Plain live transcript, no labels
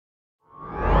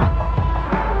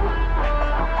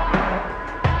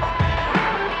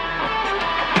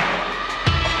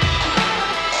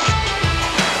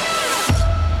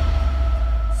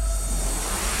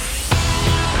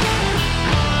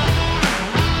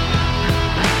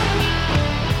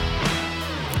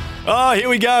Oh, here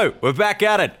we go. We're back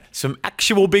at it. Some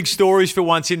actual big stories for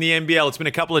once in the NBL. It's been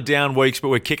a couple of down weeks, but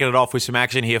we're kicking it off with some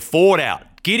action here. Ford out.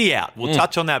 Giddy out. We'll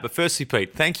touch on that. But firstly,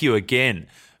 Pete, thank you again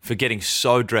for getting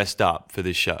so dressed up for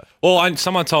this show. Well,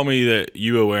 someone told me that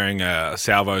you were wearing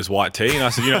Salvo's white tee, and I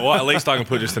said, you know what, at least I can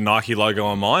put just the Nike logo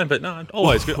on mine, but no,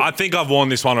 always good. I think I've worn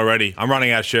this one already. I'm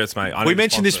running out of shirts, mate. We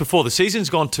mentioned this before. The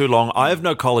season's gone too long. I have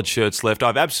no collared shirts left. I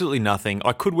have absolutely nothing.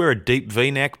 I could wear a deep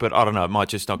V-neck, but I don't know. It might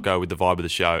just not go with the vibe of the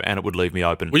show, and it would leave me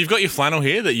open. Well, you've got your flannel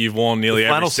here that you've worn nearly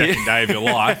every second day of your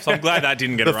life, so I'm glad that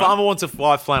didn't get The around. Farmer Wants a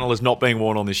Fly flannel is not being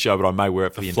worn on this show, but I may wear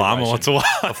it for the Farmer Wants a What?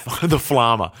 The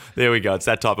Flarmer. There we go. It's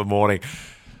that type of morning.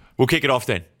 We'll kick it off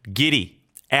then. Giddy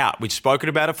out. We've spoken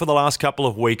about it for the last couple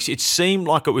of weeks. It seemed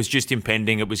like it was just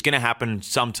impending. It was going to happen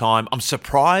sometime. I'm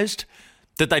surprised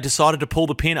that they decided to pull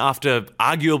the pin after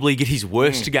arguably Giddy's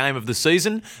worst game of the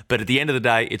season. But at the end of the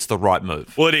day, it's the right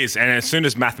move. Well, it is. And as soon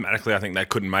as mathematically I think they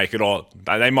couldn't make it, or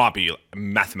they might be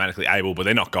mathematically able, but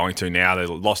they're not going to now. They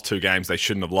lost 2 games they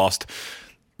shouldn't have lost.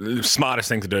 The smartest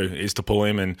thing to do is to pull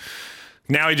him. And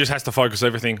now he just has to focus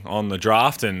everything on the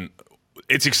draft. And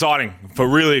it's exciting,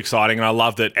 really exciting, and I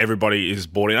love that everybody is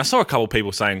bought in. I saw a couple of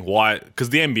people saying why, because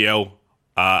the NBL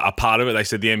are part of it. They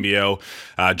said the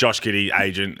NBL, Josh Giddey,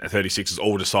 agent, 36 has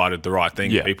all decided the right thing.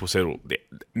 Yeah. People said, well,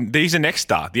 he's a next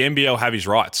star. The NBL have his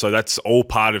rights, so that's all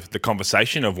part of the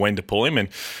conversation of when to pull him. And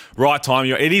right time,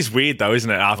 it is weird though, isn't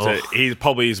it, after he's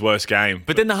probably his worst game.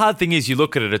 But then the hard thing is you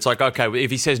look at it, it's like, okay, if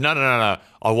he says, no,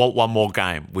 I want one more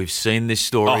game. We've seen this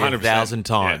story 1,000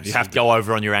 times. Yeah, you have to go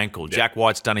over on your ankle. Yeah. Jack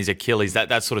White's done his Achilles,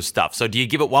 that sort of stuff. So do you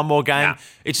give it one more game? Nah.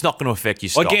 It's not going to affect your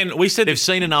stock. Again, we said they've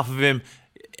seen enough of him.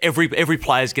 Every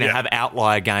player's going to have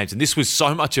outlier games, and this was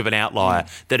so much of an outlier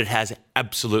that it has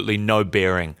absolutely no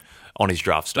bearing on his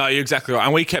draft stock. No, you're exactly right.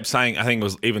 And we kept saying, I think it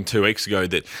was even 2 weeks ago,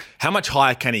 that how much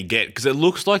higher can he get? Because it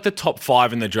looks like the top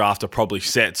 5 in the draft are probably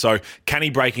set. So can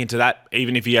he break into that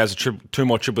even if he has 2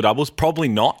 more triple-doubles? Probably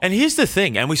not. And here's the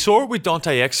thing, and we saw it with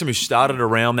Dante Exum, who started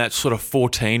around that sort of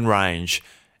 14 range,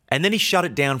 and then he shut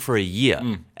it down for a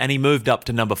year, and he moved up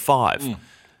to number 5.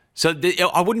 So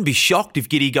I wouldn't be shocked if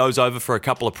Giddy goes over for a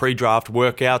couple of pre-draft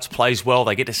workouts, plays well,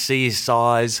 they get to see his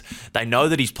size. They know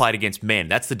that he's played against men.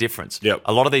 That's the difference. Yep.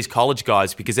 A lot of these college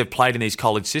guys, because they've played in these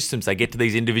college systems, they get to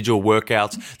these individual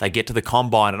workouts, they get to the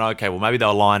combine, and okay, well, maybe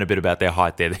they'll lie a bit about their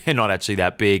height there. They're not actually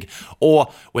that big.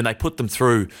 Or when they put them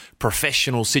through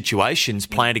professional situations,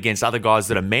 playing against other guys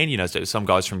that are men, so some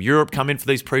guys from Europe come in for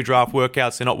these pre-draft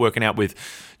workouts. They're not working out with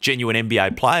genuine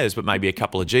NBA players, but maybe a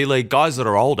couple of G League guys that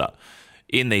are older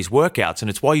in these workouts, and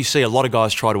it's why you see a lot of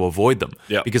guys try to avoid them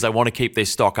because they want to keep their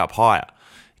stock up higher.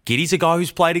 Giddy's a guy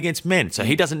who's played against men, so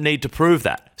he doesn't need to prove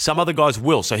that. Some other guys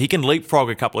will, so he can leapfrog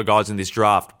a couple of guys in this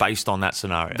draft based on that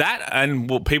scenario. That and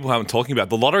what people haven't talking about,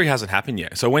 the lottery hasn't happened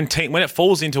yet. So when it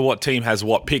falls into what team has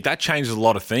what pick, that changes a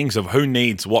lot of things of who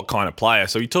needs what kind of player.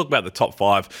 So you talk about the top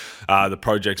 5, the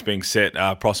projects being set,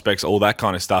 prospects, all that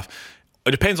kind of stuff.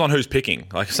 It depends on who's picking.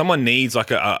 Like if someone needs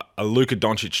like a Luka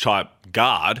Doncic type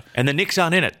guard, and the Knicks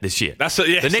aren't in it this year.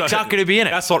 The Knicks aren't going to be in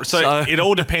it. So it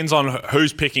all depends on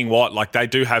who's picking what. Like they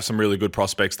do have some really good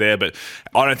prospects there, but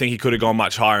I don't think he could have gone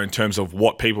much higher in terms of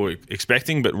what people were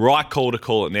expecting. But right call to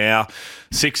call it now.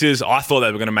 Sixers, I thought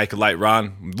they were going to make a late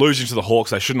run. Losing to the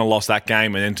Hawks, they shouldn't have lost that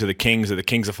game. And then to the Kings, the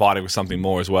Kings are fighting with something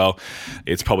more as well.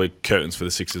 It's probably curtains for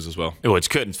the Sixers as well. Oh, it's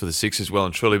curtains for the Sixers well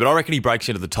and truly. But I reckon he breaks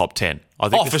into the top 10. I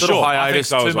think for sure. Hiatus,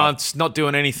 so 2 months, not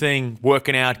doing anything,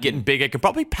 working out, getting bigger. Can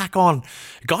probably pack on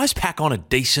a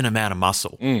decent amount of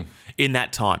muscle in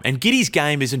that time. And Giddy's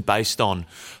game isn't based on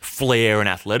flair and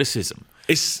athleticism.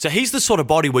 So he's the sort of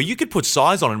body where you could put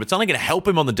size on him, but it's only going to help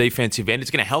him on the defensive end.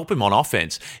 It's going to help him on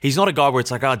offense. He's not a guy where it's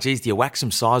like, oh, geez, do you whack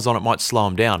some size on it, might slow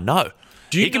him down. No.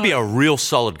 He can be a real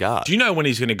solid guard. Do you know when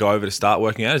he's going to go over to start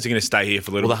working out? Is he going to stay here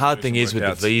for a little bit? Well, the hard thing is with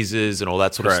the visas and all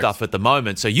that sort of stuff at the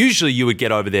moment. So usually you would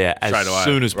get over there as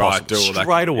soon as possible.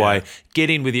 Straight away. Get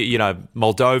in with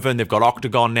Moldovan. They've got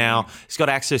Octagon now. He's got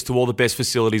access to all the best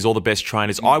facilities, all the best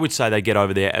trainers. I would say they get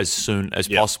over there as soon as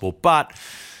possible. But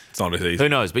it's not as easy. Who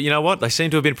knows? But you know what? They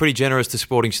seem to have been pretty generous to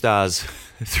sporting stars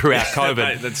throughout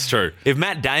COVID. That's true. If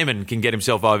Matt Damon can get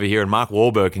himself over here and Mark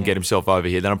Wahlberg can get himself over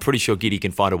here, then I'm pretty sure Giddy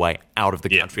can find a way out of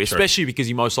the country, especially because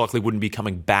he most likely wouldn't be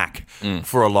coming back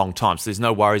for a long time. So there's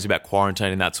no worries about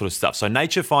quarantine and that sort of stuff. So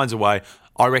nature finds a way.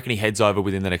 I reckon he heads over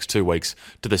within the next 2 weeks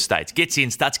to the States. Gets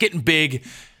in, starts getting big.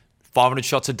 500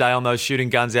 shots a day on those shooting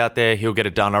guns out there. He'll get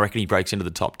it done. I reckon he breaks into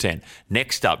the top 10.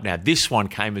 Next up, now this one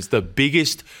came as the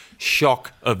biggest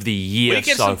shock of the year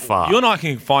so far. You and I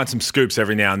can find some scoops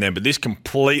every now and then, but this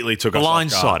completely took us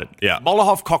off guard. Blindsided. Yeah.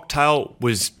 Molotov cocktail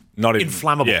was not even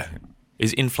inflammable. Yeah.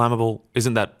 Is inflammable?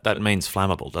 Isn't that means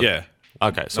flammable, doesn't it?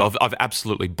 Okay, so I've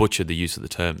absolutely butchered the use of the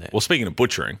term there. Well, speaking of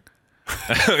butchering,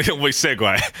 we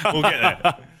segue. We'll get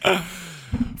there.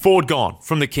 Ford gone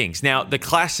from the Kings. Now, the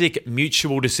classic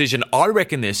mutual decision, I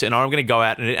reckon this, and I'm going to go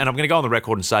out and I'm going to go on the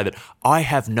record and say that I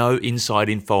have no inside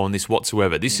info on this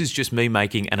whatsoever. This is just me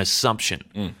making an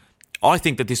assumption. I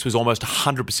think that this was almost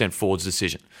 100% Ford's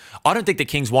decision. I don't think the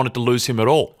Kings wanted to lose him at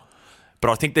all. But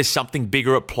I think there's something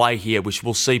bigger at play here, which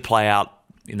we'll see play out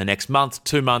in the next month,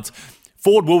 2 months.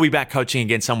 Ford will be back coaching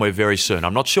again somewhere very soon.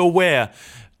 I'm not sure where,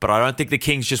 but I don't think the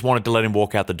Kings just wanted to let him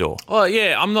walk out the door. Well,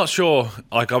 yeah, I'm not sure.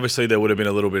 Like, obviously, there would have been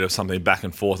a little bit of something back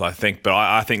and forth, I think. But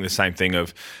I think the same thing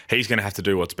of he's going to have to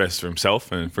do what's best for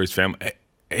himself and for his family.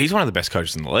 He's one of the best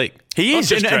coaches in the league. He is.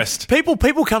 And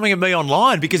people coming at me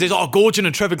online because there's, Gorgon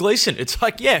and Trevor Gleeson. It's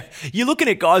like, yeah, you're looking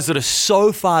at guys that are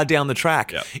so far down the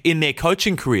track in their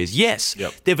coaching careers. Yes,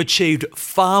 they've achieved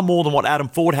far more than what Adam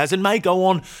Ford has and may go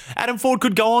on. Adam Ford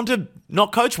could go on to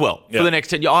not coach well for the next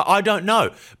 10 years. I don't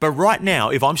know. But right now,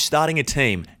 if I'm starting a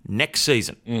team next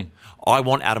season, I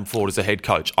want Adam Ford as a head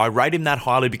coach. I rate him that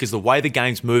highly because the way the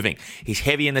game's moving, he's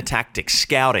heavy in the tactics,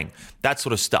 scouting, that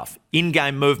sort of stuff,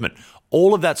 in-game movement.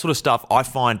 All of that sort of stuff I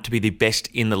find to be the best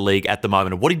in the league at the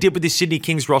moment. And what he did with the Sydney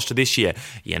Kings roster this year,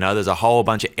 there's a whole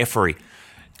bunch of effery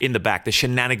in the back, the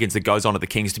shenanigans that goes on at the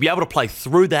Kings. To be able to play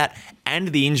through that and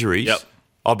the injuries,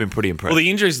 I've been pretty impressed. Well, the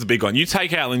injuries is the big one. You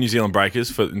take out the New Zealand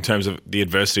Breakers in terms of the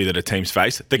adversity that a team's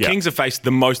faced. The Kings have faced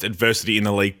the most adversity in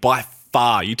the league by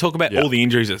far. You talk about all the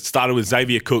injuries. It started with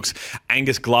Xavier Cooks.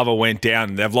 Angus Glover went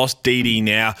down. They've lost Didi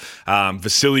now.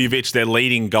 Vasiljevic, their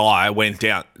leading guy, went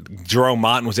down. Jerome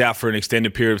Martin was out for an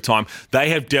extended period of time. They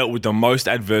have dealt with the most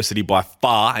adversity by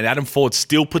far, and Adam Ford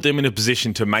still put them in a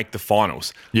position to make the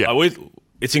finals.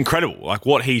 It's incredible, like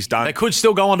what he's done. They could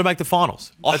still go on to make the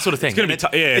finals. That sort of thing. It's going to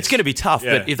be it's going to be tough,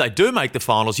 but if they do make the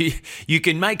finals, you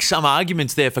can make some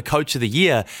arguments there for Coach of the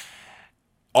Year.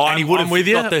 And he would have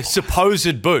got the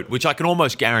supposed boot, which I can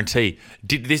almost guarantee.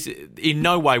 Did this in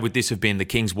no way would this have been the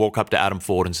Kings walk up to Adam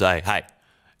Ford and say, "Hey,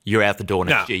 you're out the door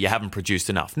next year. You haven't produced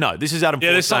enough." No, this is Adam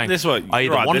Ford saying, "I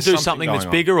either want to do something that's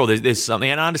bigger, or there's something."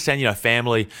 And I understand,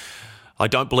 family. I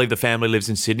don't believe the family lives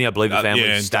in Sydney. I believe the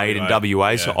family stayed in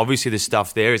WA. So obviously there's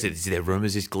stuff there. Is there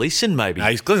rumours? Is Gleeson maybe? No,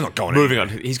 Gleeson's not going. Moving on.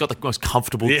 He's got the most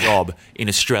comfortable job in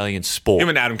Australian sport. Him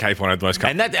and Adam Capon had the most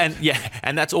comfortable.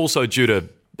 And that's also due to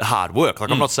hard work. Like,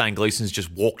 I'm not saying Gleeson's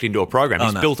just walked into a program.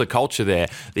 He's built a culture there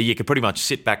that you can pretty much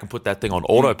sit back and put that thing on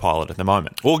autopilot at the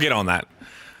moment. We'll get on that.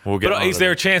 Is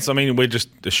there a chance? I mean, we're just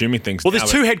assuming things. Well, there's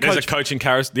two head coaches. There's a coaching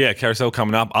carousel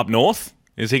coming up north.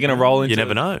 Is he going to roll into? You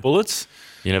never know. Bullets.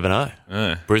 You never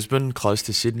know. Brisbane, close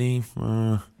to Sydney.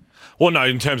 Well, no,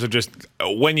 in terms of just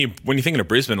when you're thinking of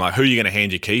Brisbane, like who are you going to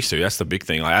hand your keys to? That's the big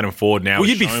thing. Like Adam Ford now. Well,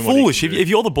 you'd be foolish if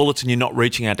you're the Bullets and you're not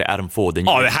reaching out to Adam Ford. Then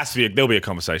there'll be a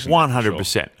conversation.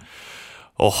 100%.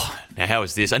 Oh, now how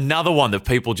is this? Another one that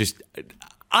people just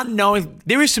unknowing.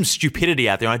 There is some stupidity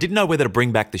out there. I didn't know whether to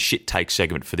bring back the shit take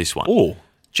segment for this one. Oh,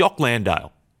 Jock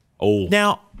Landale. Oh,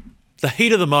 now. The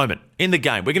heat of the moment in the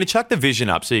game. We're going to chuck the vision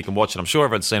up so you can watch it. I'm sure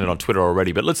everyone's seen it on Twitter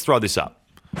already, but let's throw this up.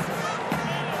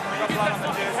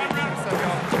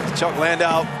 Jock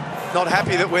Landale not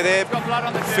happy that we're there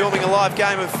filming a live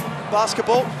game of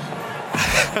basketball.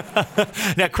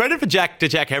 Now, credit to Jack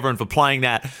Heverin for playing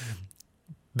that.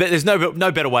 But there's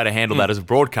no better way to handle that as a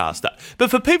broadcaster. But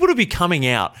for people to be coming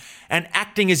out and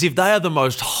acting as if they are the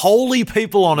most holy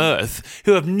people on earth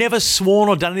who have never sworn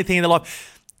or done anything in their life.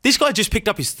 This guy just picked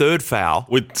up his third foul.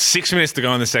 With 6 minutes to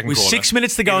go in the second quarter. With 6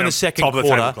 minutes to go in the second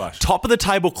quarter. Top of the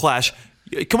table clash.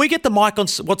 Can we get the mic on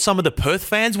what some of the Perth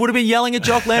fans would have been yelling at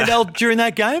Jock Landale during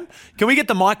that game? Can we get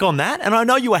the mic on that? And I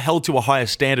know you were held to a higher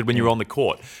standard when you were on the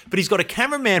court. But he's got a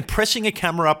cameraman pressing a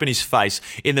camera up in his face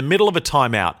in the middle of a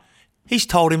timeout. He's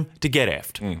told him to get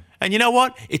effed. And you know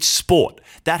what? It's sport.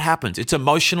 That happens. It's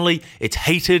emotionally, it's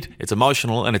heated. It's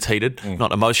emotional and it's heated.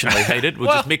 Not emotionally heated.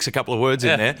 We'll just mix a couple of words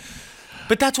in there.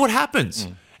 But that's what happens.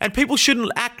 And people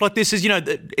shouldn't act like this is,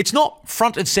 it's not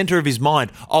front and center of his mind.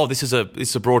 Oh, this is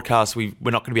a broadcast. We're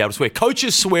not going to be able to swear.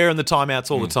 Coaches swear in the timeouts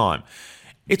all the time.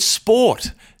 It's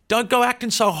sport. Don't go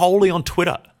acting so holy on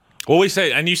Twitter. Well, we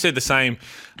said, and you said the same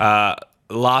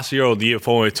last year or the year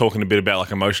before. We were talking a bit about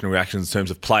like emotional reactions in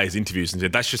terms of players' interviews, and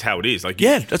said that's just how it is. Like,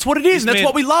 that's what it is, and that's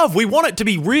what we love. We want it to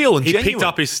be real and genuine. He picked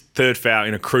up his third foul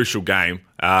in a crucial game.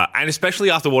 And especially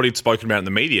after what he'd spoken about in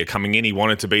the media, coming in, he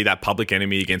wanted to be that public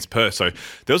enemy against Perth. So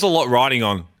there was a lot riding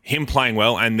on him playing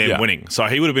well and them winning. So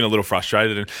he would have been a little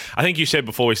frustrated. And I think you said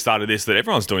before we started this that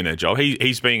everyone's doing their job.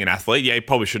 He's being an athlete. Yeah, he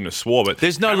probably shouldn't have swore, but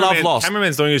there's no love lost.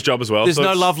 Cameraman's doing his job as well. There's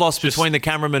no love lost between the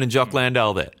cameraman and Jock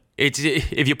Landale there.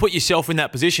 If you put yourself in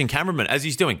that position, cameraman, as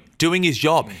he's doing his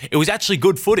job. It was actually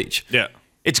good footage. Yeah.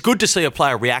 It's good to see a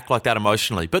player react like that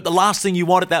emotionally, but the last thing you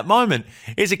want at that moment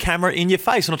is a camera in your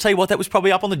face. And I'll tell you what, that was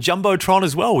probably up on the Jumbotron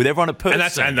as well with everyone at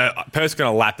Perth. And Perth's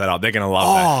going to lap that up. They're going to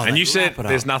love that. And you said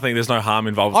there's no harm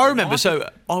involved. I remember,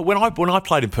 when I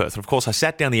played in Perth, of course, I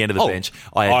sat down the end of the bench.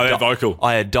 They're vocal.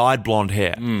 I had dyed blonde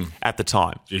hair at the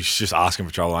time. You're just asking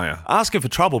for trouble, aren't you? Asking for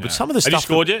trouble, but some of the stuff... Have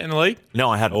you scored yet in the league? No,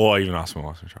 I hadn't. Or even asking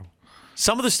for trouble.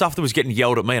 Some of the stuff that was getting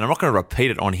yelled at me, and I'm not going to repeat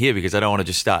it on here because I don't want to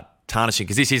just start tarnishing,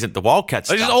 because this isn't the Wildcats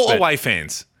stuff. This is all away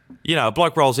fans. You know, a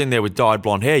bloke rolls in there with dyed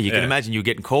blonde hair. You can imagine you're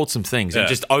getting called some things and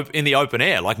just in the open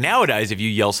air. Like nowadays, if you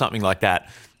yell something like that,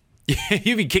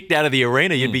 you'd be kicked out of the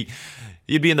arena. You'd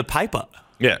be in the paper.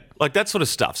 Yeah. Like that sort of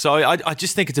stuff. So I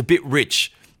just think it's a bit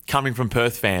rich coming from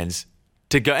Perth fans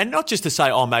to go, and not just to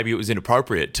say, oh, maybe it was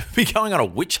inappropriate, to be going on a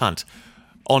witch hunt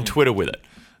on Twitter with it.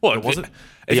 Well, it wasn't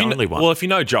the only one. Well, if you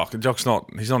know Jock's not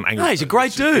angry. No, he's a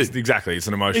great dude. Exactly. It's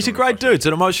an emotional. He's a great dude. It's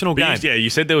an emotional game.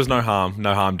 You said there was no harm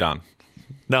done.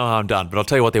 No harm done. But I'll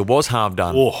tell you what, there was harm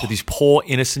done to this poor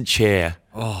innocent chair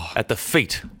at the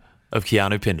feet of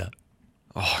Keanu Pinder.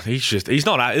 Oh, he's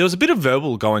not. There was a bit of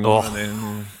verbal going on. And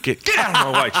then, get out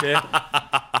of my way, chair.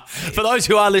 For those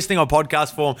who are listening on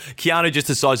podcast form, Keanu just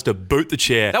decides to boot the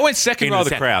chair. That went second row of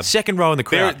the crowd. Second row in the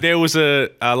crowd. There was a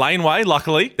laneway,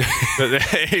 luckily.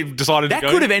 He decided that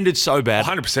could have ended so bad.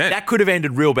 100%. That could have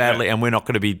ended real badly, and we're not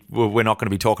going to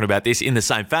be talking about this in the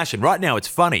same fashion. Right now, it's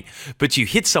funny, but you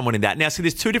hit someone in that. Now, see,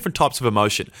 there's two different types of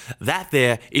emotion. That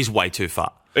there is way too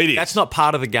far. It is. That's not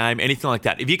part of the game, anything like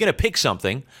that. If you're going to pick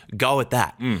something, go at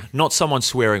that, not someone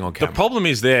swearing on camera. The problem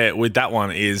is there with that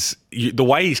one is the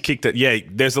way he's kicked it. Yeah,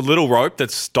 there's a little rope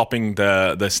that's stopping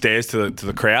the stairs to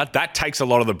the crowd. That takes a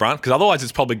lot of the brunt, because otherwise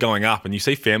it's probably going up, and you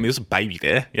see family. There's a baby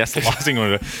there. Yeah, that's the last thing you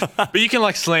want to do. But you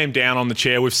can slam down on the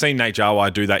chair. We've seen Nate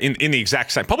Jawai do that in the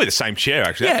exact same, probably the same chair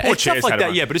actually. Yeah, it's stuff like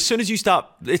that. Yeah, but as soon as you start,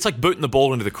 it's like booting the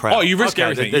ball into the crowd. Oh, you risk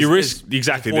everything. You risk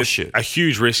exactly. There's shit. A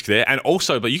huge risk there, and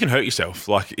also, but you can hurt yourself.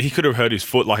 Like he could have hurt his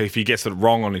foot, like if he gets it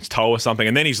wrong on his toe or something,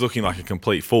 and then he's looking like a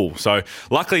complete fool. So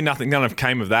luckily none of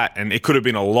came of that, and it could have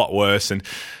been a lot worse. And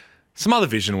some other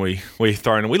vision we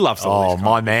throw in, and we love some of these.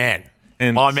 My man.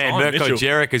 And my man, Mirko Mitchell.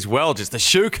 Jeric as well. Just the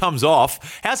shoe comes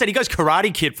off. How's that? He goes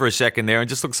Karate Kid for a second there and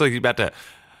just looks like he's about to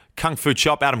Kung Fu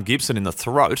chop Adam Gibson in the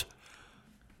throat.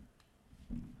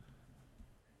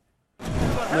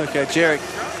 Mirko Jeric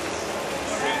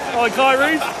Oh,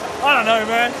 Kyrie? I don't know,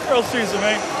 man. Real shoes to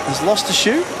me. has lost a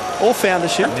shoe or found a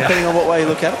shoe, depending on what way you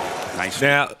look at it.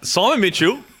 Now, Simon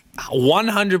Mitchell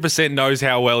 100% knows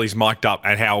how well he's mic'd up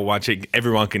and how much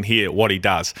everyone can hear what he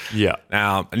does. Yeah.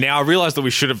 Now I realise that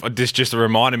we should have, this just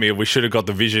reminded me of, we should have got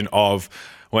the vision of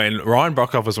when Ryan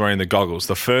Brockhoff was wearing the goggles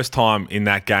the first time in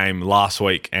that game last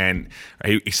week, and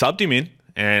he subbed him in.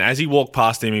 And as he walked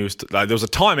past him, there was a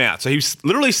timeout. So he was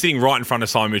literally sitting right in front of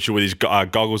Simon Mitchell with his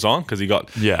goggles on because he got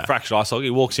fractured eye socket. He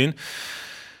walks in,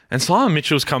 and Simon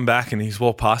Mitchell's come back and he's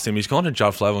walked past him. He's gone to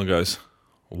Judd Flavel and goes,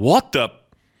 "What the?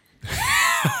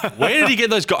 Where did he get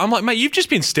those goggles?" I'm like, mate, you've just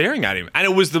been staring at him. And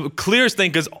it was the clearest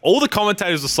thing because all the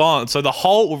commentators were silent. So the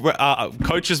whole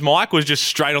coach's mic was just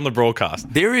straight on the broadcast.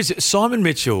 Simon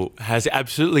Mitchell has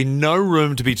absolutely no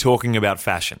room to be talking about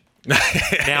fashion.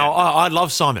 Now, I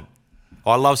love Simon.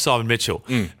 I love Simon Mitchell,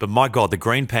 but my God, the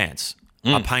green pants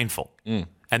are painful,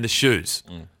 and the shoes.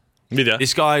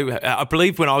 This guy, I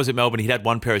believe when I was at Melbourne, he'd had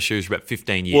one pair of shoes for about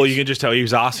 15 years. Well, you can just tell he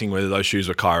was asking whether those shoes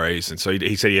were Kyrie's, and so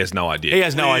he said he has no idea. He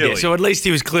has no idea, so at least he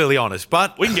was clearly honest.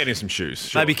 But we can get him some shoes.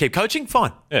 Sure. Maybe keep coaching?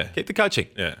 Fine. Yeah. Keep the coaching.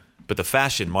 Yeah. But the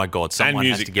fashion, my God, someone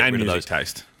has to get rid of those.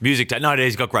 Taste. Music taste. No,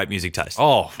 he's got great music taste.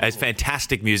 Oh. It's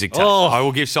fantastic music taste. Oh. I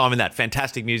will give Simon that.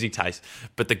 Fantastic music taste.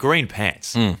 But the green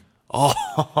pants. Oh,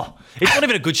 it's not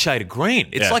even a good shade of green.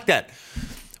 It's like that.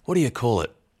 What do you call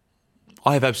it?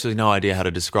 I have absolutely no idea how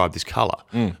to describe this colour,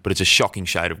 but it's a shocking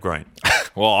shade of green.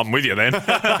 Well, I'm with you then.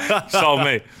 Sold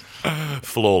me.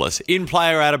 Flawless. In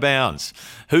play or out of bounds?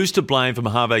 Who's to blame for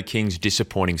Mojave King's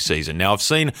disappointing season? Now, I've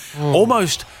seen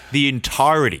almost the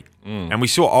entirety, and we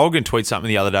saw Olgun tweet something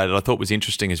the other day that I thought was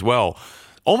interesting as well.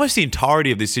 Almost the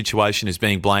entirety of this situation is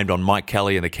being blamed on Mike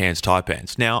Kelly and the Cairns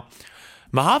Taipans. Now,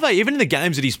 Mojave, even in the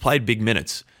games that he's played big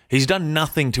minutes, he's done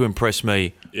nothing to impress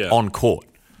me on court.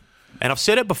 And I've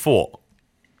said it before.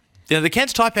 You know, the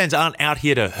Cairns Taipans aren't out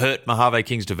here to hurt Mojave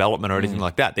King's development or anything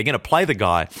like that. They're going to play the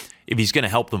guy if he's going to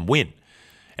help them win.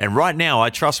 And right now, I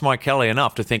trust Mike Kelly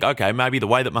enough to think, okay, maybe the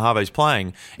way that Mojave's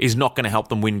playing is not going to help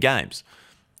them win games.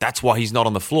 That's why he's not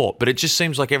on the floor. But it just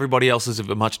seems like everybody else has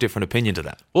a much different opinion to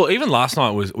that. Well, even last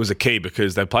night was a key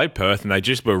because they played Perth and they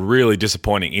just were really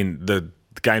disappointing in the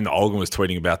the game that Olgun was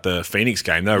tweeting about, the Phoenix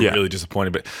game. They were really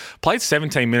disappointed, but played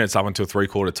 17 minutes up until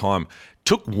three-quarter time.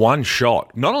 Took one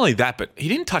shot. Not only that, but he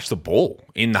didn't touch the ball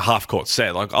in the half-court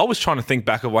set. Like, I was trying to think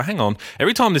back of, well, hang on.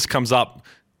 Every time this comes up,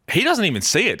 he doesn't even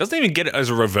see it. Doesn't even get it as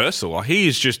a reversal. Like, he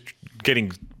is just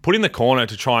getting put in the corner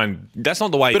to try and... That's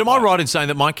not the way... But am I right in saying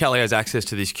that Mike Kelly has access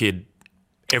to this kid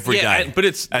every day but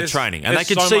it's at training? And they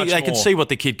can see what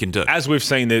the kid can do. As we've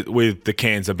seen with the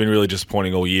Cairns, they've been really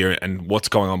disappointing all year, and what's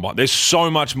going on behind. There's so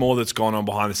much more that's gone on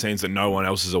behind the scenes that no one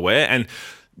else is aware. And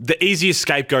the easiest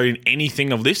scapegoat in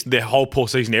anything of this, their whole poor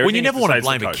season, everything. Well, you never want to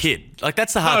blame a kid. Like,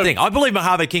 that's the hard thing. I believe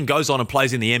Mojave King goes on and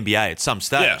plays in the NBA at some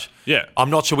stage. Yeah. I'm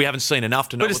not sure we haven't seen enough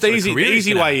to know. But it's the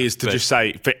easy way is to just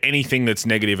say, for anything that's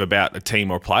negative about a team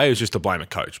or a player, is just to blame a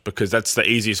coach, because that's the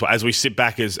easiest way. As we sit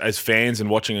back as fans and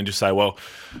watching and just say, well,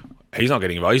 he's not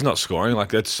getting involved, he's not scoring. Like,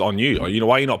 that's on you. You know,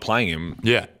 why are you not playing him?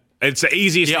 Yeah, it's the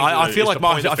easiest. Yeah, thing I feel like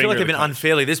they've been coach.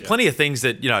 unfairly. There's plenty of things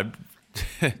that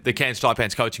the Cairns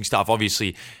Taipans coaching staff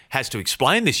obviously has to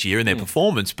explain this year in their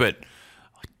performance, but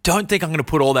I don't think I'm going to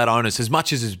put all that onus, as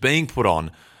much as is being put on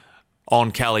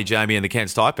Callie, Jamie, and the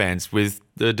Cairns Taipans with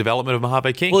the development of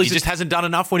Mojave King. Well, he just hasn't done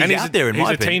enough when he's out there, in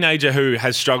my opinion. He's a teenager who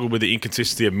has struggled with the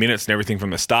inconsistency of minutes and everything from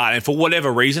the start, and for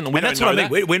whatever reason, that's what I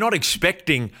mean. We're not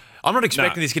expecting... I'm not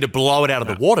expecting this kid to blow it out of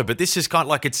the water, but this is kind of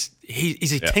like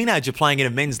he's a teenager playing in a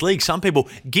men's league. Some people...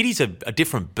 Giddy's a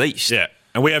different beast. Yeah.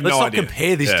 And we have Let's no not idea.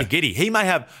 compare this to Giddy. He may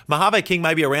have... Mojave King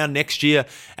may be around next year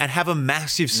and have a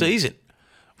massive season.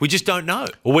 We just don't know.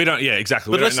 Well, we don't... Yeah, exactly.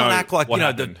 But let's not act like,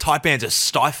 the Taipans are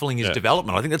stifling his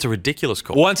development. I think that's a ridiculous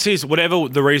call. Once whatever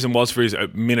the reason was for his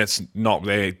minutes not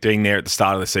being there at the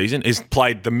start of the season, is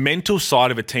played the mental side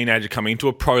of a teenager coming into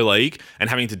a pro league and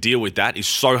having to deal with that is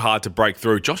so hard to break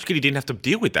through. Josh Giddey didn't have to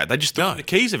deal with that. They just took the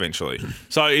keys eventually.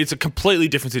 So it's a completely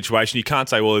different situation. You can't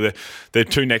say, well, the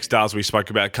two next stars we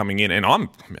spoke about coming in, and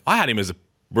I had him as a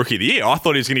Rookie of the Year. I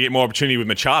thought he was going to get more opportunity with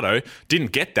Machado.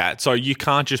 Didn't get that. So you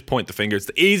can't just point the finger. It's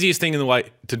the easiest thing in the way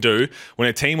to do when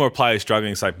a team or a player is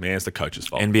struggling. It's like, man, it's the coach's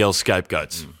fault. NBL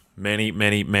scapegoats. Many,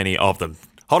 many, many of them.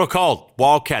 Hot or cold?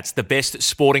 Wildcats, the best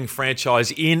sporting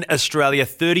franchise in Australia.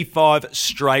 35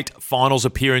 straight finals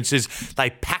appearances. They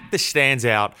pack the stands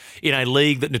out in a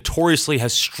league that notoriously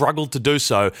has struggled to do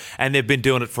so, and they've been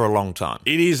doing it for a long time.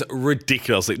 It is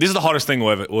ridiculous. This is the hottest thing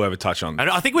we'll ever touch on. And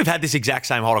I think we've had this exact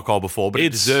same hot or cold before, but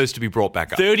it deserves to be brought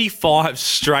back up. 35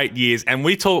 straight years. And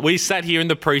we sat here in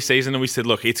the preseason and we said,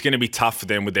 look, it's going to be tough for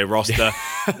them with their roster.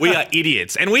 We are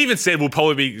idiots. And we even said we'll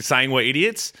probably be saying we're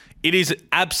idiots. It is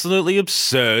absolutely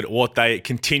absurd what they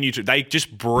continue to... They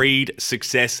just breed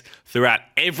success throughout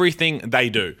everything they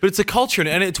do. But it's a culture,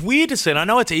 and it's weird to see, and I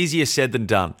know it's easier said than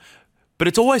done, but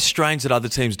it's always strange that other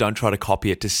teams don't try to copy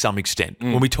it to some extent.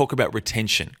 When we talk about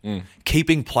retention,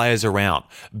 keeping players around,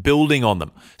 building on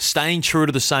them, staying true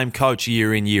to the same coach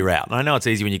year in, year out. And I know it's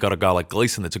easy when you've got a guy like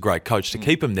Gleeson that's a great coach to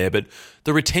keep him there, but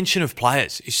the retention of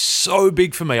players is so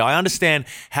big for me. I understand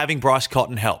having Bryce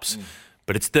Cotton helps.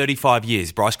 But it's 35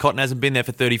 years. Bryce Cotton hasn't been there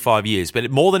for 35 years. But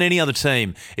more than any other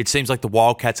team, it seems like the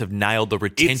Wildcats have nailed the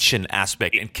retention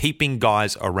aspect and keeping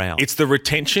guys around. It's the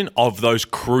retention of those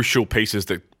crucial pieces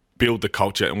that build the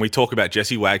culture. And we talk about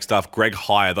Jesse Wagstaff, Greg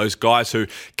Heyer, those guys who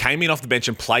came in off the bench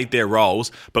and played their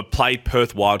roles, but played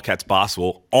Perth Wildcats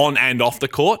basketball on and off the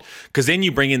court. Because then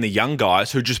you bring in the young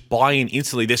guys who just buy in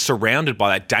instantly. They're surrounded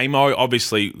by that. Damo,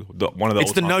 obviously, one of the...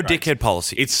 It's the no dickhead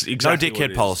policy. It's exactly no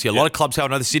dickhead policy. A lot of clubs have. I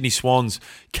know the Sydney Swans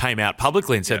came out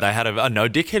publicly and said they had a no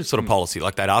dickhead sort of policy.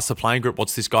 Like they'd ask the playing group,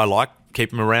 what's this guy like?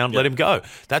 Keep him around, let him go.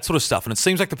 That sort of stuff. And it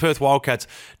seems like the Perth Wildcats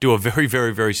do a very,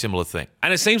 very, very similar thing.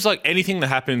 And it seems like anything that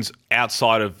happens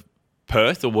outside of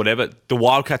Perth or whatever, the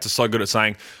Wildcats are so good at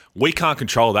saying, we can't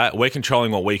control that. We're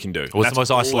controlling what we can do. Well, it's the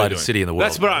most isolated city in the world.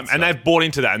 That's what and they've bought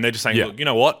into that. And they're just saying, look, you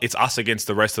know what? It's us against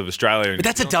the rest of Australia. But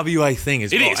that's a WA thing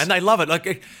as well. It is. And they love it.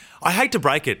 Like, I hate to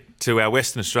break it to our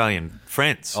Western Australian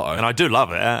friends, and I do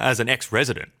love it as an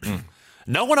ex-resident.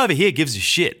 No one over here gives a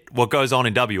shit what goes on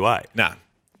in WA. Nah.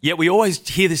 Yet we always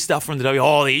hear this stuff from the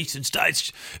WA. Oh, the Eastern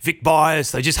States, Vic bias.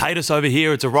 They just hate us over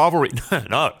here. It's a rivalry.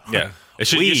 No. Yeah.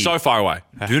 You're so far away.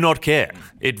 Do not care.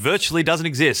 It virtually doesn't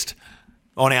exist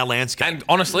on our landscape. And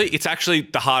honestly, it's actually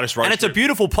the hardest road trip. And it's a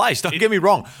beautiful place. Don't get me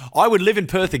wrong. I would live in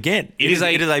Perth again. It is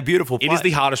a beautiful place. It is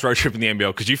the hardest road trip in the NBL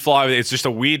because you fly over there. It's just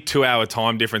a weird 2-hour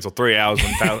time difference or 3 hours.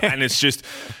 And it's just,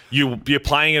 you're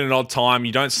playing at an odd time.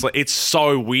 You don't sleep. It's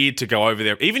so weird to go over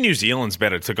there. Even New Zealand's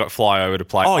better to fly over to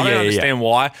play. I don't understand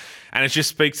why. And it just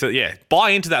speaks to,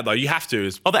 buy into that though. You have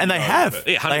to. And they have.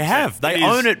 They have. They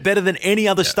own it better than any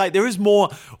other state. There is more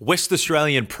West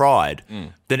Australian pride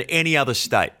than any other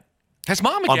state. Has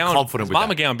Mark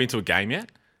McGowan been to a game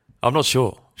yet? I'm not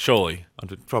sure. Surely.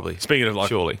 Probably. Speaking of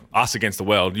surely us against the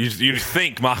world, you'd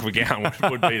think Mark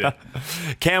McGowan would be there.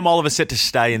 Cam Oliver set to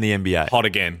stay in the NBA. Hot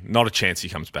again. Not a chance he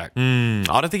comes back. I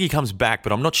don't think he comes back,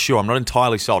 but I'm not sure. I'm not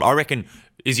entirely sold. I reckon,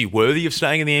 is he worthy of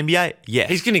staying in the NBA? Yes.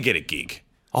 He's going to get a gig.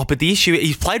 Oh, but the issue,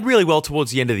 he's played really well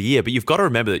towards the end of the year, but you've got to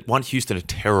remember that, one, Houston are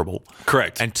terrible.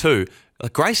 Correct. And two,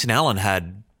 Grayson Allen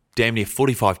had damn near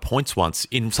 45 points once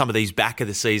in some of these back of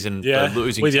the season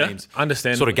losing teams.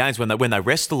 Understand. Sort of games when they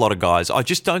rest a lot of guys. I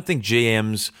just don't think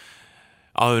GMs,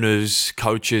 owners,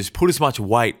 coaches put as much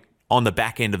weight on the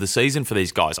back end of the season for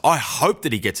these guys. I hope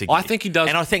that he gets a gig. I think he does.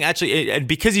 And I think actually, and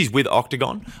because he's with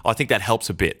Octagon, I think that helps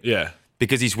a bit. Yeah.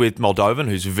 Because he's with Moldovan,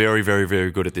 who's very, very,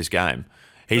 very good at this game.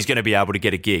 He's going to be able to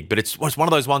get a gig. But it's one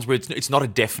of those ones where it's not a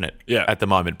definite at the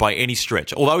moment by any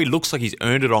stretch. Although he looks like he's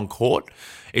earned it on court,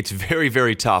 it's very,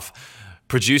 very tough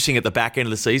producing at the back end of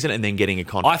the season and then getting a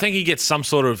contract. I think he gets some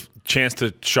sort of chance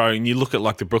to show, and you look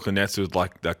at the Brooklyn Nets with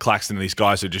the Claxton and these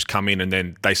guys who just come in and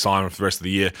then they sign him for the rest of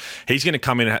the year. He's going to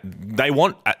come in.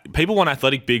 People want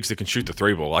athletic bigs that can shoot the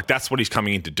three ball. That's what he's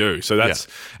coming in to do. So that's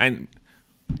and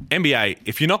NBA,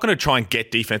 if you're not going to try and get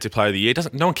Defensive Player of the Year,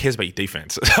 no one cares about your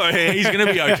defense. So he's going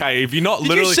to be okay. If you're not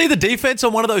Did you see the defense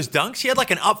on one of those dunks? He had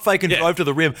an up fake and drove to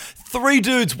the rim. 3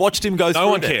 dudes watched him go through. No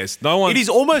one cares. No one. It is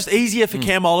almost easier for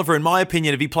Cam Oliver, in my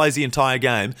opinion, if he plays the entire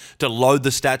game, to load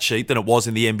the stat sheet than it was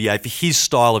in the NBA for his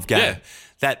style of game. Yeah.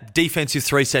 That defensive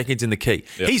 3 seconds in the key.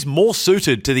 Yeah. He's more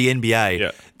suited to the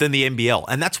NBA than the NBL.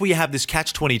 And that's where you have this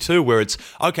catch-22 where it's,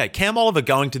 okay, Cam Oliver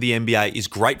going to the NBA is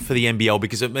great for the NBL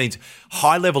because it means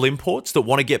high-level imports that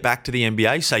want to get back to the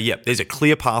NBA say, yep, there's a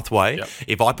clear pathway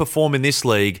if I perform in this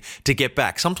league to get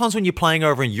back. Sometimes when you're playing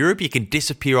over in Europe, you can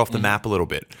disappear off the map a little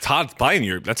bit. It's hard to play in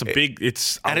Europe. That's a big...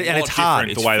 It's hard.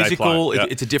 It's physical.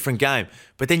 It's a different game.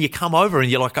 But then you come over and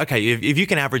you're like, okay, if you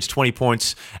can average 20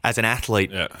 points as an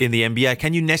athlete in the NBA,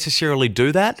 can you necessarily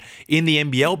do that in the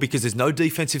NBL? Because there's no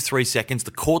defensive 3 seconds. The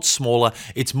court's smaller.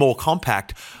 It's more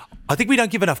compact. I think we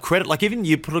don't give enough credit. Even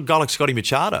you put a guy like Scotty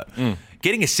Machado,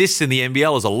 getting assists in the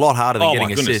NBL is a lot harder than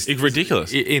getting assists. It's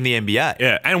ridiculous. In the NBA.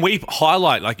 Yeah, and we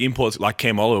highlight imports like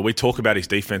Cam Oliver. We talk about his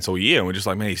defense all year, and we're just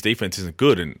like, man, his defense isn't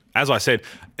good. And as I said,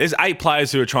 there's 8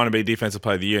 players who are trying to be Defensive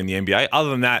Player of the Year in the NBA.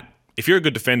 Other than that, if you're a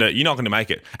good defender, you're not going to make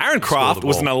it. Aaron Craft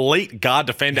was an elite guard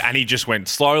defender, and he just went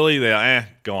slowly.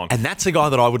 Gone. And that's a guy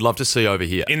that I would love to see over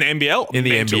here. In the NBL? In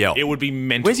the NBL. It would be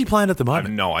mental. Where's he playing at the moment? I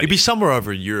have no idea. He'd be somewhere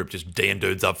over in Europe just D'ing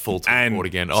dudes up full to court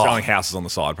again. Selling houses on the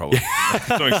side, probably.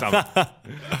 Doing something.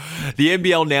 The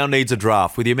NBL now needs a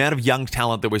draft. With the amount of young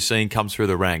talent that we're seeing come through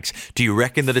the ranks, do you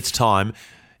reckon that it's time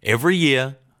every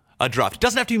year a draft? It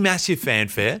doesn't have to be massive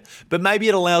fanfare, but maybe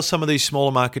it allows some of these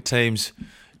smaller market teams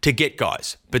to get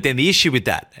guys. But then the issue with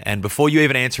that, and before you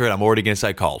even answer it, I'm already going to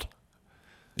say cold.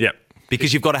 Yep.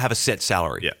 Because you've got to have a set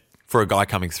salary for a guy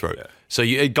coming through. Yeah. So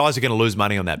guys are going to lose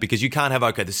money on that because you can't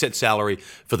have, the set salary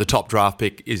for the top draft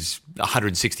pick is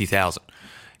 $160,000.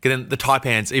 Then the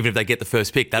Taipans, even if they get the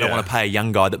first pick, they don't want to pay a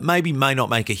young guy that may not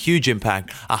make a huge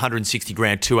impact,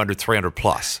 $160,000, 200, 300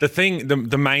 plus.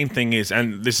 The main thing is,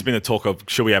 and this has been the talk of,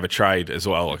 should we have a trade as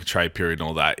well, like a trade period and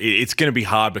all that? It's going to be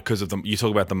hard because of you talk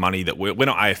about the money that we're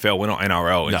not AFL, we're not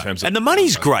NRL in terms of. And the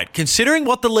money's great considering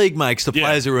what the league makes. The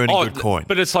players are earning good coin.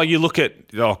 But it's like you look at,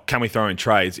 can we throw in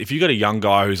trades? If you got a young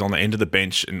guy who's on the end of the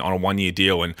bench and on a 1-year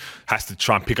deal and has to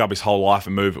try and pick up his whole life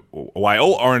and move away,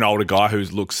 or an older guy who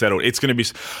looks settled, it's going to be.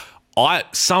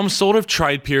 Some sort of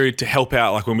trade period to help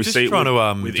out, like when we see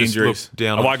with injuries.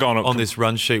 Look down on this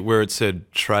run sheet where it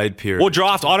said trade period. Or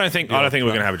draft. I don't think we're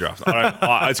going to have a draft.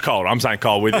 It's cold. I'm saying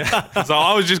cold with you. So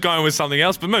I was just going with something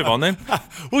else, but move on then.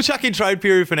 We'll chuck in trade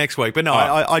period for next week. But no,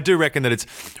 I do reckon that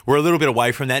we're a little bit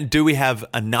away from that. Do we have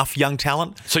enough young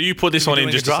talent? So you put this one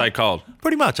in just to say cold?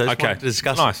 Pretty much. I just wanted to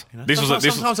discuss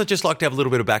it. Sometimes I just like to have a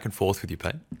little bit of back and forth with you,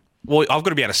 Pete. Well, I've got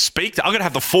to be able to speak. I've got to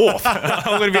have the fourth.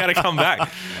 I'm going to be able to come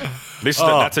back.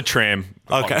 That's a tram.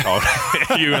 Okay.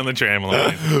 You on the tram.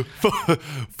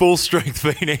 Full strength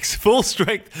Phoenix. Full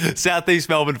strength Southeast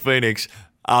Melbourne Phoenix.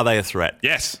 Are they a threat?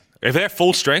 Yes. If they're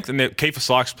full strength and Kiefer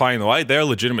Sykes playing the way, they're a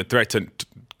legitimate threat to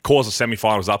cause a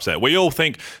semi-finals upset. We all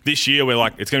think this year we're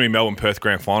like, it's going to be Melbourne-Perth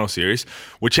Grand Final Series.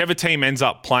 Whichever team ends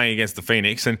up playing against the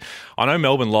Phoenix, and I know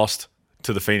Melbourne lost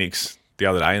to the Phoenix the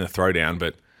other day in the throwdown,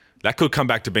 but that could come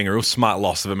back to being a real smart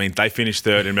loss if it means they finish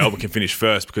third and Melbourne can finish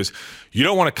first, because you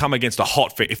don't want to come against a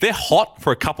hot fit. If they're hot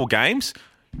for a couple games,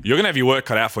 You're going to have your work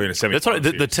cut out for you in a semi. That's right.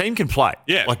 The team can play.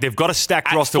 Yeah. Like they've got a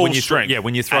stacked At roster full when you strength.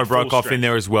 when you throw At full Brokoff in strength.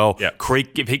 there as well. Yep.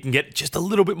 Creek, if he can get just a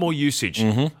little bit more usage,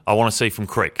 I want to see from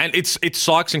Creek. And it's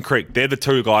Sykes and Creek. They're the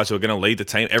two guys who are going to lead the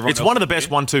team. Everyone It's else one of the is best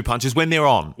 1-2 punches when they're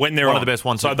on. When they're one on. of the best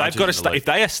 1-2 So they've got to stay. If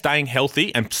they are staying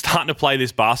healthy and starting to play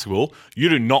this basketball, you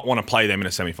do not want to play them in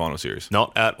a semi-final series.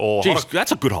 Not at all. Jeez,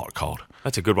 that's a good hot cold.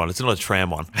 That's a good one. It's not a tram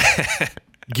one.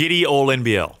 Giddy all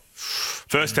NBL.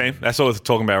 First team. That's all we're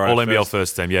talking about, right? All NBL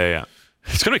first team. Yeah.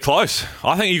 It's going to be close.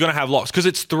 I think you're going to have locks because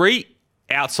it's 3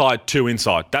 outside, 2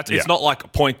 inside. It's not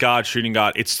like point guard, shooting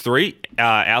guard. It's 3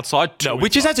 outside, 2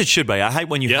 Which is inside. as it should be. I hate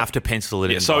when you have to pencil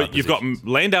it in. So by you've got positions.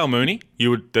 Landale Mooney.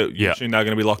 You assume they're going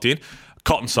to be locked in.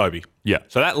 Cotton Sobey. Yeah.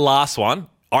 So that last one,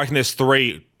 I reckon there's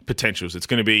 3 potentials. It's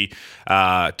going to be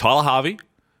Tyler Harvey,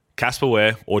 Casper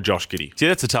Ware, or Josh Giddey. See,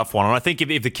 that's a tough one. And I think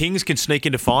if the Kings can sneak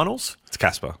into finals, It's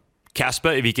Casper. Casper,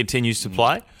 if he continues to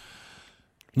play,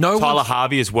 No, Tyler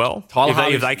Harvey as well.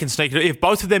 If they can sneak it, if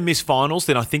both of them miss finals,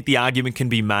 then I think the argument can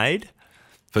be made.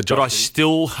 for Josh But I Giddey.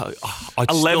 still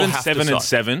 11, have 7, to and say-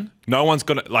 7. No one's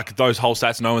going to, like those whole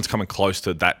stats, no one's coming close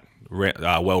to that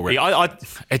well-read. Yeah,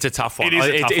 it's a tough one. It is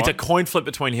a tough It's a one. coin flip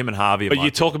between him and Harvey. But you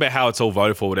talk about how it's all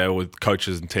voted for, whatever, with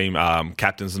coaches and team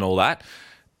captains and all that.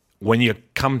 When you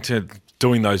come to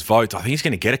doing those votes, I think he's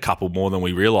going to get a couple more than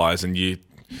we realise. And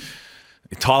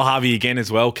Tyler Harvey again as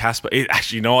well, Casper.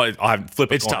 Actually, you know what? I'm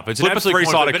flipping. It's tough. It's an flip a absolute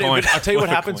three-sided coin. coin. But I'll tell you what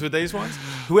happens with these ones.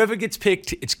 Whoever gets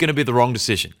picked, it's going to be the wrong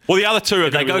decision. Well, the other two are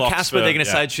If they going to be go locks Casper, for- they're going to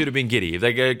yeah. say it should have been Giddy. If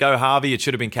they go Harvey, it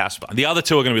should have been Casper. The other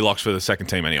two are going to be locks for the second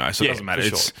team anyway, so it Yeah, doesn't matter.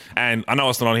 for sure. And I know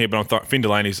it's not on here, but Finn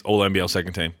Delaney's all NBL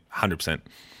second team, 100%.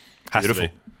 Has Beautiful.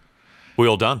 to be. We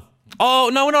all done.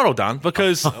 Oh no, we're not all done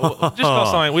because just got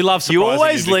something. We love surprising You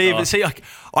always big leave. guy. See,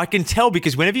 I can tell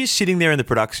because whenever you're sitting there in the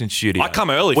production studio, I come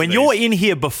early for When you're these. in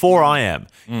here before I am,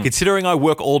 considering I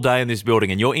work all day in this building,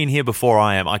 and you're in here before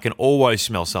I am, I can always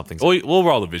smell something. We'll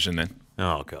roll the vision then.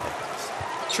 Oh god.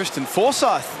 Tristan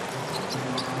Forsyth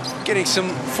getting some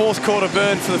fourth quarter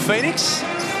burn for the Phoenix.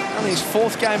 Only his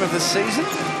 4th game of the season.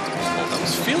 That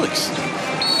was Felix.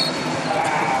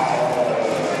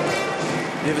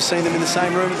 You ever seen them in the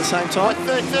same room at the same time?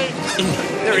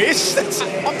 There he is.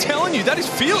 I'm telling you, that is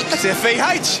Felix. That's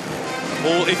FVH.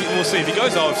 Well, we'll see. If he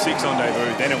goes 0-6 on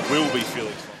debut, then it will be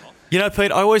Felix. You know,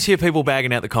 Pete, I always hear people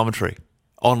bagging out the commentary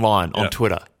online on Yeah.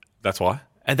 Twitter, That's why,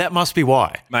 and that must be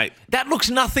why, mate. That looks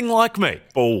nothing like me.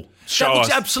 Ball. That Show looks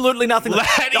us. absolutely nothing.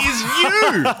 That is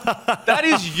you. That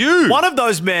is you. One of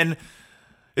those men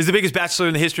is the biggest bachelor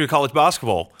in the history of college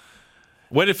basketball.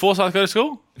 Where did Forsyth go to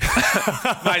school?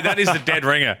 Mate, that is a dead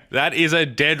ringer. That is a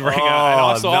dead ringer.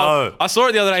 Oh, and no. I saw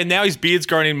it the other day. Now his beard's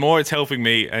grown in more. It's helping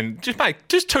me. And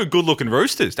just 2 good-looking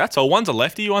roosters. That's all. One's a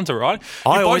lefty, one's a right.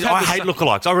 I both have the hate sa-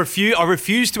 lookalikes. I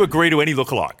refuse to agree to any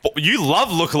lookalike. You love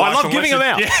lookalikes. I love giving them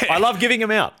out. Yeah. I love giving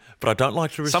them out, but I don't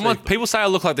like to receive. People say I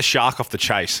look like the shark off the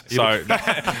chase. So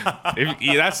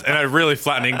that's really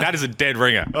flattening. That is a dead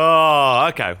ringer. Oh,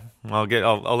 okay.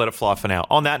 I'll let it fly for now.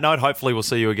 On that note, hopefully we'll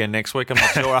see you again next week. I'm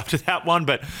not sure after that one,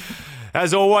 but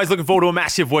as always, looking forward to a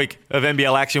massive week of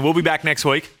NBL action. We'll be back next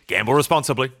week. Gamble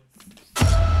responsibly.